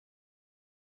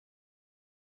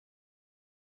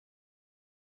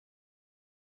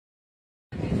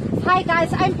Hi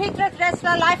guys, I'm Petra Brett,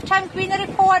 lifetime green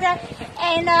reporter,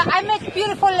 and I'm at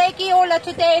beautiful Lake Eola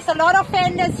today. There's a lot of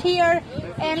vendors here,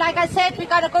 and like I said, we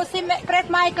gotta go see Brett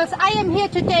Michaels. I am here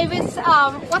today with,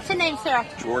 what's your name, sir?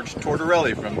 George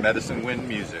Tortorelli from Medicine Wind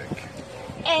Music.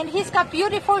 And he's got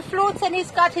beautiful flutes, and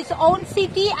he's got his own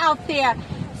CD out there.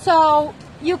 So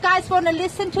you guys want to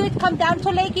listen to it, come down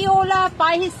to Lake Eola,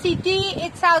 buy his CD.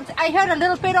 It sounds, I heard a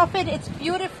little bit of it, it's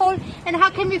beautiful. And how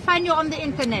can we find you on the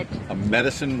internet?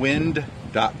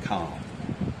 medicinewind.com.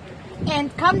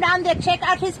 And come down there, check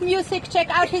out his music,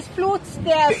 check out his flutes,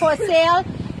 they're for sale.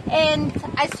 And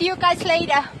I see you guys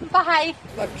later. Bye.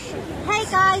 Hey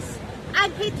guys,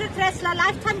 I'm Petra Brett,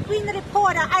 lifetime green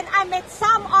reporter, and I met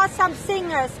some awesome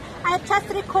singers. I just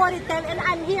recorded them, and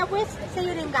I'm here with, say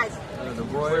your name guys. The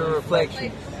Royal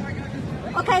Reflections.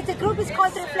 Okay, the group is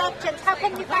called Reflections. How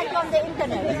can we find you on the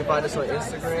internet? You can find us on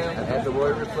Instagram at the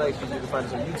Royal Reflections. You can find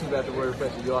us on YouTube at the Royal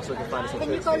Reflections. You also can find us on Facebook.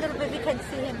 Can you go a little bit? We can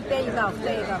see him. There you go.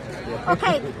 There you go. Yeah.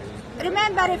 Okay.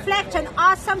 Remember, Reflection,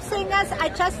 awesome singers. I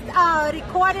just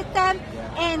recorded them,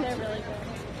 and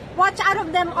watch out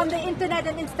of them on the internet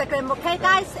and Instagram. Okay,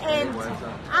 guys? And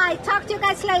I talk to you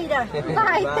guys later.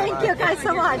 Bye. Thank you guys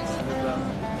so much.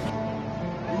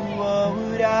 What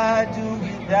would I do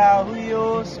without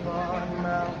your smart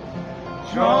mouth?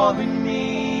 Drawing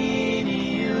me to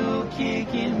you,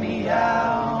 kicking me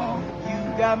out.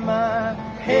 You got my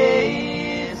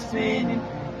head spinning,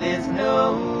 there's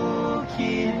no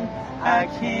kidding. I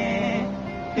can't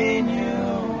pin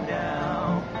you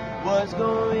down. What's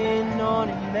going on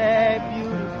in that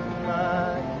beautiful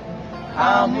mind?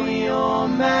 I'm your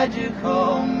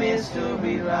magical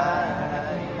mystery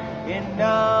ride. And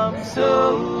I'm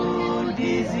so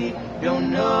dizzy,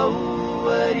 don't know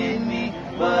what it means,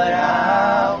 but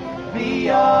I'll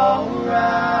be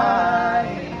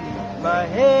alright. My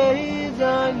head is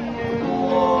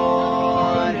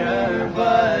underwater,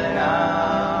 but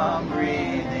I'm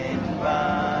breathing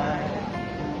fine.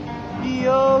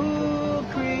 You're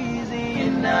crazy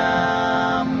and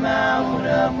I'm out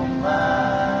of my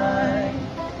mind.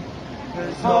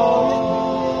 'Cause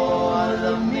all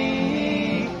of me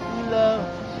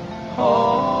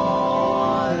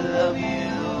all of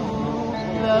you,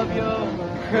 love your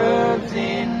curves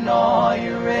and all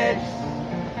your edges,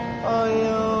 all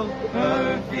your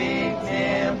perfect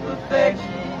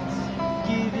imperfections.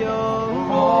 Give your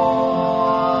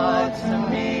heart to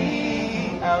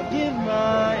me, I'll give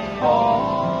my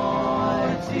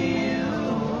heart to you.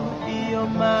 You're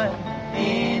my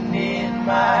end and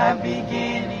my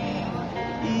beginning,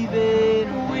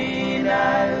 even when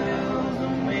I lose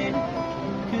and win.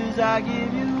 'Cause I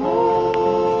give you all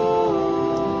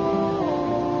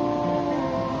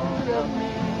of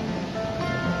me,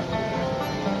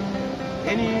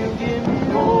 and you give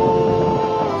me all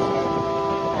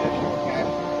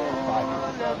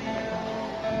of you.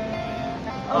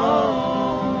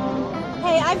 Oh.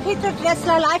 Hey, I'm Petra Brett,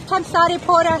 lifetime star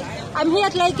reporter. I'm here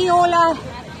at Lake Eola.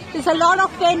 There's a lot of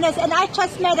vendors, and I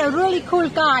just met a really cool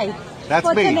guy. That's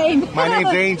What's me. your name? My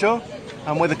name's Angel.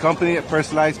 I'm with a company at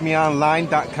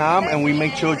personalizemeonline.com, and we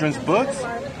make children's books.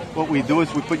 What we do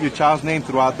is we put your child's name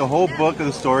throughout the whole book of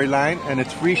the storyline, and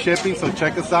it's free shipping, so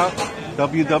check us out,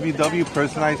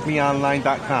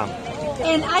 www.personalizemeonline.com.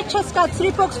 And I just got 3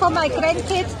 books for my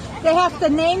grandkids. They have the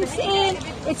names in.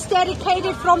 It's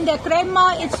dedicated from their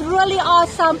grandma. It's really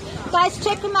awesome. Guys,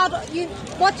 check them out.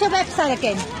 What's your website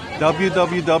again?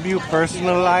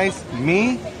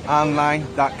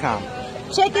 www.personalizemeonline.com.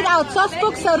 Check it out. Those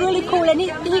books are really cool. And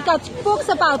he got books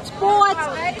about sports,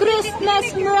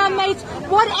 Christmas, mermaids,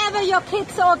 whatever your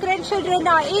kids or grandchildren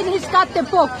are in, he's got the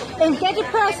book. And get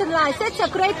it personalized. That's a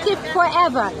great gift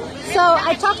forever. So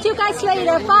I talk to you guys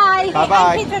later. Bye.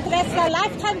 Bye-bye. I'm Petra Brett,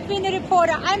 lifetime green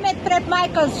reporter. I'm at Brett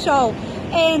Michaels' show.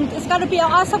 And it's going to be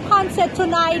an awesome concert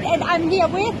tonight. And I'm here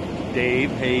with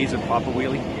Dave Hayes of Papa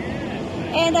Wheelie.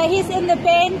 And he's in the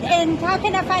band. And how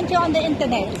can I find you on the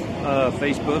internet?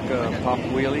 Facebook, Papa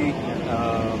Wheelie,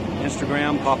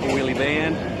 Instagram, Papa Wheelie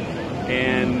Band,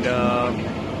 and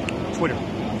Twitter.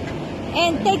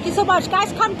 And thank you so much.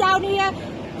 Guys, come down here.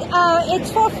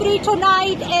 It's for free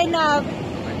tonight, and I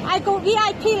go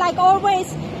VIP like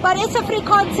always, but it's a free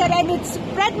concert, and it's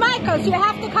Brett Michaels. You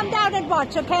have to come down and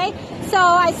watch, okay? So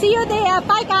I see you there.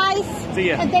 Bye, guys. See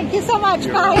ya. And thank you so much.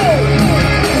 You're Bye.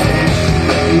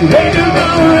 They don't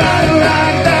ride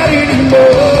like that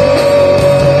anymore.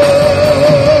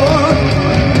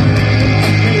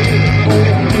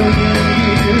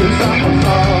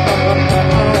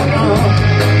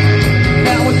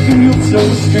 Now it feels so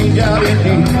strange out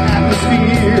in the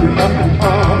atmosphere.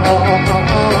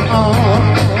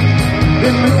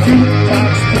 Then the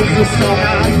jukebox plays a song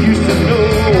I used to know.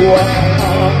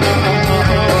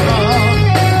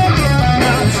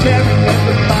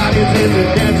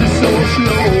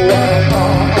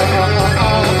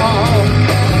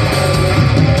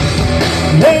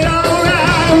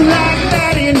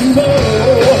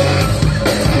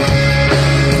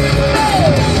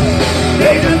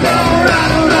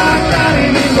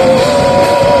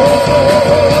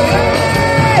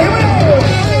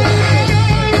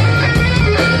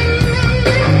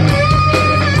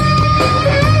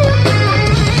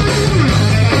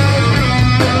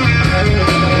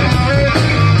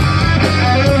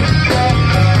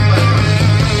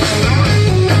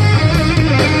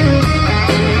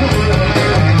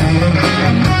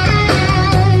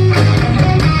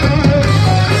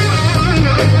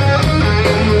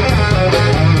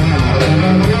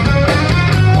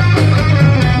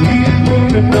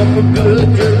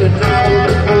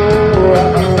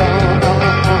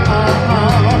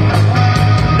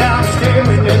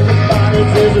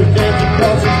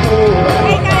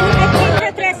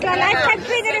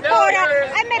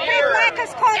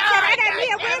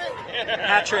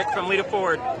 Hat trick from Lita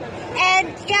Ford. And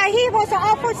yeah, he was an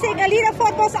awful singer. Lita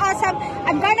Ford was awesome.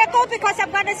 I'm gonna go because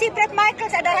I'm gonna see Brett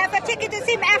Michaels and I have a ticket to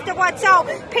see him afterwards. So,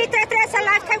 Petra Brett, a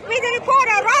lifetime with the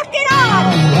reporter. Rock it on!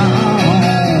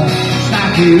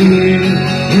 Stop it,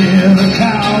 hear the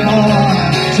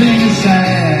cowboy sing a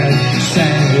sad,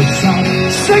 sad song.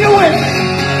 Sing it with me!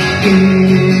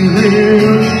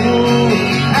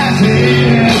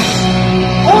 Happiness,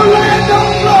 Orlando,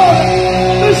 Florida,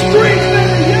 the streets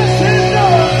that yes and no.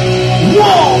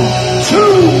 1, 2,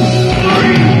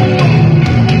 3.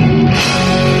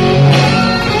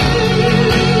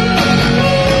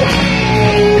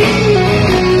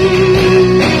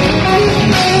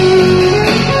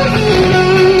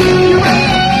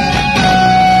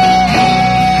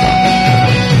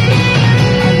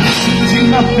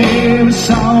 My favorite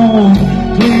song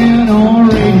playing on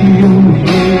radio,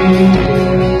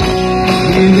 yeah.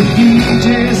 The DJ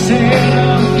said,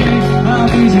 okay, my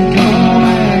music